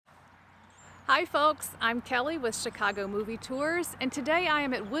Hi folks, I'm Kelly with Chicago Movie Tours, and today I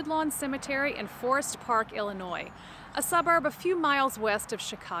am at Woodlawn Cemetery in Forest Park, Illinois, a suburb a few miles west of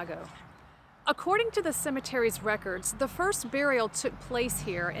Chicago. According to the cemetery's records, the first burial took place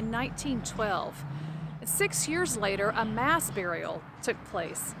here in 1912. 6 years later, a mass burial took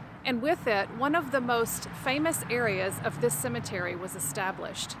place, and with it, one of the most famous areas of this cemetery was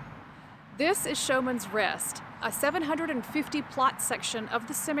established. This is Showman's Rest, a 750 plot section of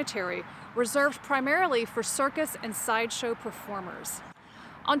the cemetery reserved primarily for circus and sideshow performers.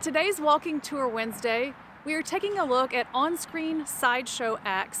 On today's Walking Tour Wednesday, we are taking a look at on-screen sideshow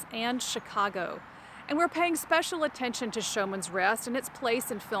acts and Chicago, and we're paying special attention to Showman's Rest and its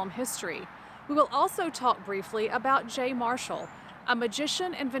place in film history. We will also talk briefly about Jay Marshall, a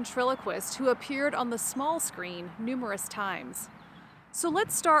magician and ventriloquist who appeared on the small screen numerous times. So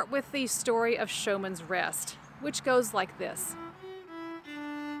let's start with the story of Showman's Rest, which goes like this.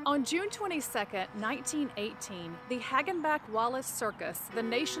 On June 22, 1918, the Hagenbeck-Wallace Circus, the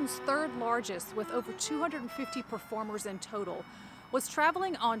nation's third largest with over 250 performers in total, was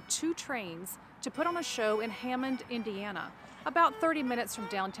traveling on 2 trains to put on a show in Hammond, Indiana, about 30 minutes from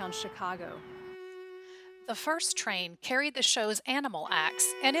downtown Chicago. The first train carried the show's animal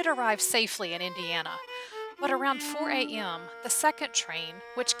acts, and it arrived safely in Indiana. But around 4 a.m., the second train,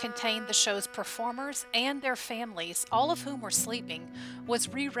 which contained the show's performers and their families, all of whom were sleeping, was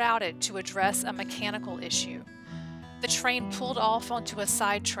rerouted to address a mechanical issue. The train pulled off onto a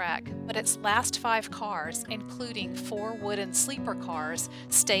side track, but its last 5 cars, including 4 wooden sleeper cars,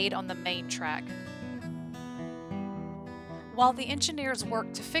 stayed on the main track. While the engineers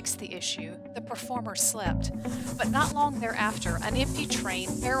worked to fix the issue, the performers slept, but not long thereafter, an empty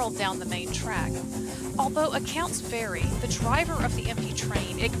train barreled down the main track. Although accounts vary, the driver of the empty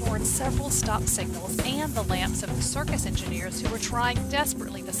train ignored several stop signals and the lamps of the circus engineers who were trying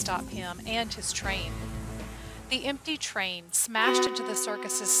desperately to stop him and his train. The empty train smashed into the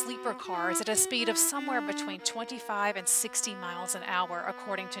circus's sleeper cars at a speed of somewhere between 25 and 60 miles an hour,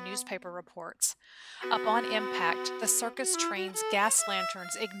 according to newspaper reports. Upon impact, the circus train's gas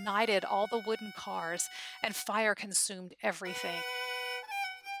lanterns ignited all the wooden cars, and fire consumed everything.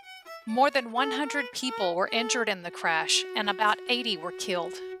 More than 100 people were injured in the crash, and about 80 were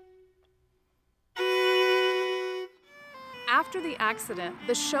killed. After the accident,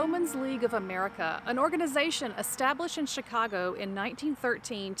 the Showmen's League of America, an organization established in Chicago in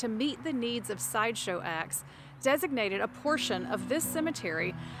 1913 to meet the needs of sideshow acts, designated a portion of this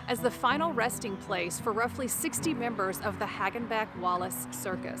cemetery as the final resting place for roughly 60 members of the Hagenbeck-Wallace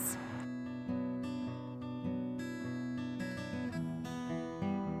Circus.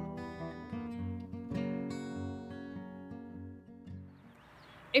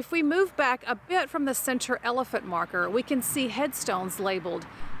 If we move back a bit from the center elephant marker, we can see headstones labeled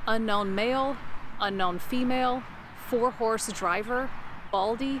unknown male, unknown female, 4-horse driver,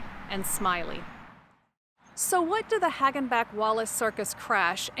 Baldy, and Smiley. So what do the Hagenbeck-Wallace Circus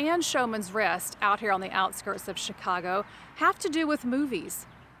crash and Showman's Rest out here on the outskirts of Chicago have to do with movies?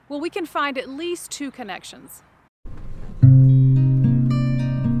 Well, we can find at least 2 connections.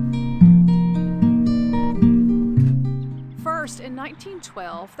 First, in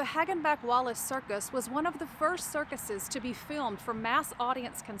 1912, the Hagenbeck-Wallace Circus was one of the first circuses to be filmed for mass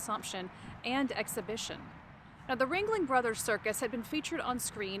audience consumption and exhibition. Now, the Ringling Brothers Circus had been featured on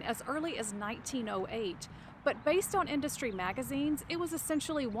screen as early as 1908, but based on industry magazines, it was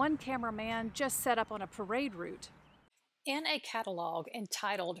essentially one cameraman just set up on a parade route. In a catalog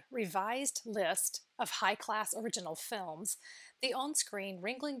entitled Revised List of High-Class Original Films, the on-screen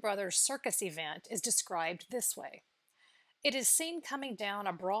Ringling Brothers Circus event is described this way. It is seen coming down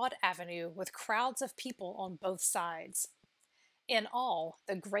a broad avenue with crowds of people on both sides. In all,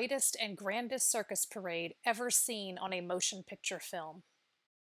 the greatest and grandest circus parade ever seen on a motion picture film.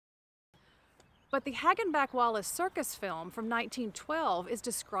 But the Hagenbeck-Wallace Circus film from 1912 is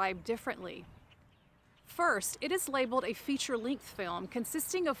described differently. First, it is labeled a feature-length film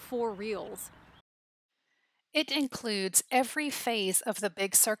consisting of 4 reels. It includes every phase of the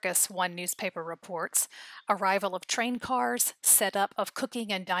big circus, one newspaper reports: arrival of train cars, setup of cooking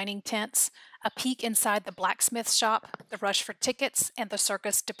and dining tents, a peek inside the blacksmith shop, the rush for tickets, and the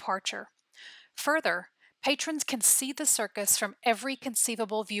circus departure. Further, patrons can see the circus from every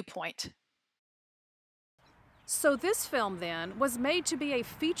conceivable viewpoint. So this film, then, was made to be a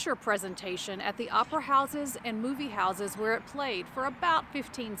feature presentation at the opera houses and movie houses where it played for about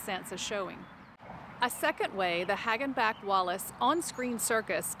 15 cents a showing. A second way the Hagenbeck-Wallace on-screen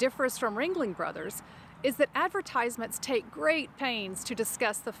circus differs from Ringling Brothers is that advertisements take great pains to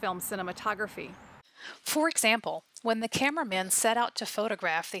discuss the film's cinematography. For example, when the cameramen set out to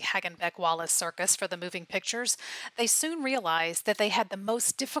photograph the Hagenbeck-Wallace circus for the moving pictures, they soon realized that they had the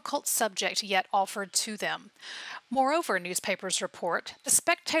most difficult subject yet offered to them. Moreover, newspapers report, the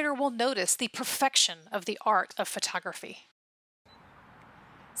spectator will notice the perfection of the art of photography.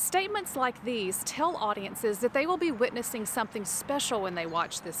 Statements like these tell audiences that they will be witnessing something special when they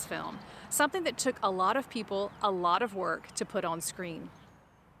watch this film, something that took a lot of people, a lot of work to put on screen.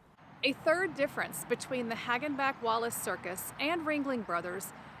 A third difference between the Hagenbeck-Wallace Circus and Ringling Brothers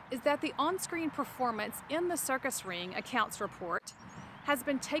is that the on-screen performance in the circus ring accounts report has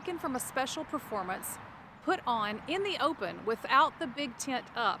been taken from a special performance put on in the open without the big tent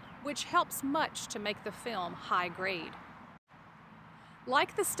up, which helps much to make the film high grade.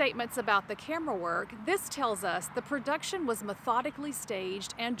 Like the statements about the camera work, this tells us the production was methodically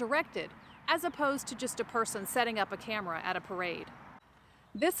staged and directed, as opposed to just a person setting up a camera at a parade.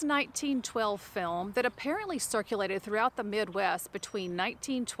 This 1912 film that apparently circulated throughout the Midwest between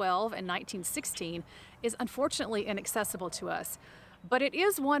 1912 and 1916 is unfortunately inaccessible to us, but it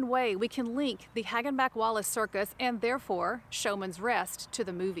is one way we can link the Hagenbeck-Wallace Circus and therefore Showman's Rest to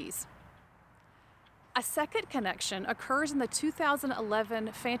the movies. A second connection occurs in the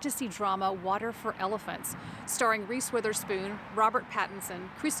 2011 fantasy drama Water for Elephants, starring Reese Witherspoon, Robert Pattinson,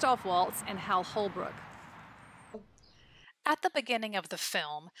 Christoph Waltz, and Hal Holbrook. At the beginning of the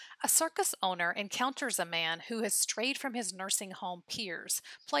film, a circus owner encounters a man who has strayed from his nursing home Piers,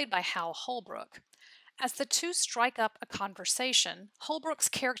 played by Hal Holbrook. As the two strike up a conversation, Holbrook's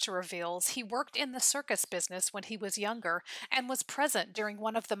character reveals he worked in the circus business when he was younger and was present during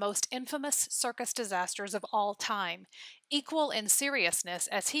one of the most infamous circus disasters of all time, equal in seriousness,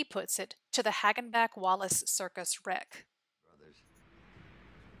 as he puts it, to the Hagenbeck-Wallace circus wreck. Brothers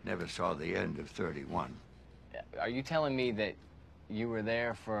never saw the end of 31. Are you telling me that you were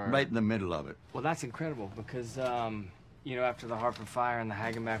there for... Right in the middle of it. Well, that's incredible because, you know, after the Harper Fire and the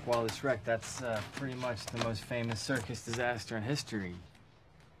Hagenbeck-Wallace wreck, that's pretty much the most famous circus disaster in history.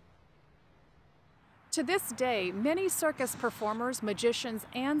 To this day, many circus performers, magicians,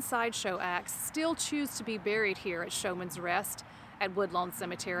 and sideshow acts still choose to be buried here at Showman's Rest at Woodlawn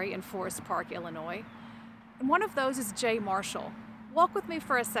Cemetery in Forest Park, Illinois. And one of those is Jay Marshall. Walk with me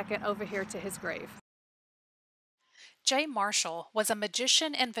for a second over here to his grave. Jay Marshall was a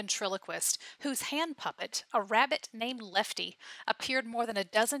magician and ventriloquist whose hand puppet, a rabbit named Lefty, appeared more than a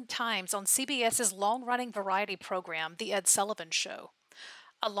dozen times on CBS's long-running variety program, The Ed Sullivan Show.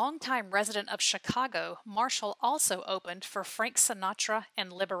 A longtime resident of Chicago, Marshall also opened for Frank Sinatra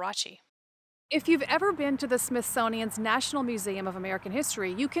and Liberace. If you've ever been to the Smithsonian's National Museum of American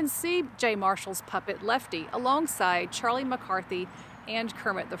History, you can see Jay Marshall's puppet Lefty alongside Charlie McCarthy and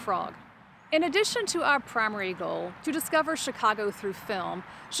Kermit the Frog. In addition to our primary goal, to discover Chicago through film,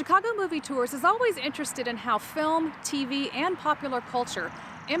 Chicago Movie Tours is always interested in how film, TV, and popular culture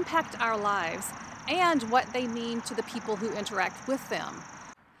impact our lives and what they mean to the people who interact with them.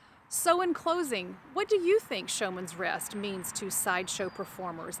 So in closing, what do you think Showman's Rest means to sideshow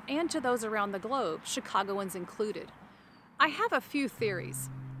performers and to those around the globe, Chicagoans included? I have a few theories.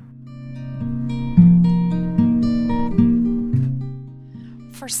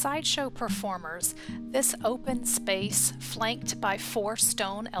 For sideshow performers, this open space, flanked by 4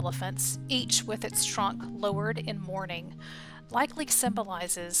 stone elephants, each with its trunk lowered in mourning, likely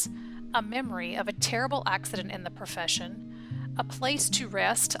symbolizes a memory of a terrible accident in the profession, a place to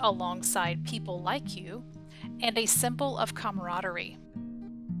rest alongside people like you, and a symbol of camaraderie.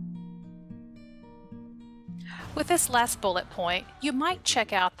 With this last bullet point, you might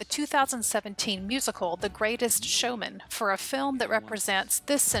check out the 2017 musical The Greatest Showman for a film that represents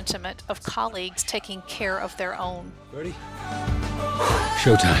this sentiment of colleagues taking care of their own. Ready?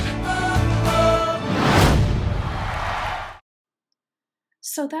 Showtime.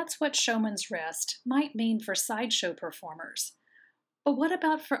 So that's what Showman's Rest might mean for sideshow performers. But what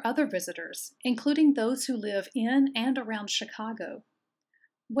about for other visitors, including those who live in and around Chicago?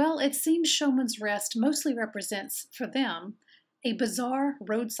 Well, it seems Showman's Rest mostly represents, for them, a bizarre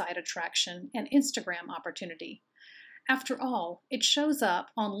roadside attraction and Instagram opportunity. After all, it shows up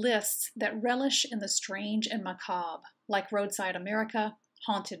on lists that relish in the strange and macabre, like Roadside America,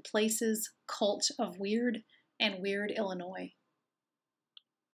 Haunted Places, Cult of Weird, and Weird Illinois.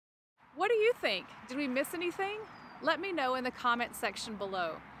 What do you think? Did we miss anything? Let me know in the comment section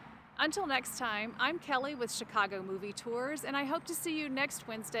below. Until next time, I'm Kelly with Chicago Movie Tours, and I hope to see you next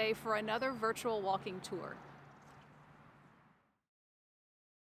Wednesday for another virtual walking tour.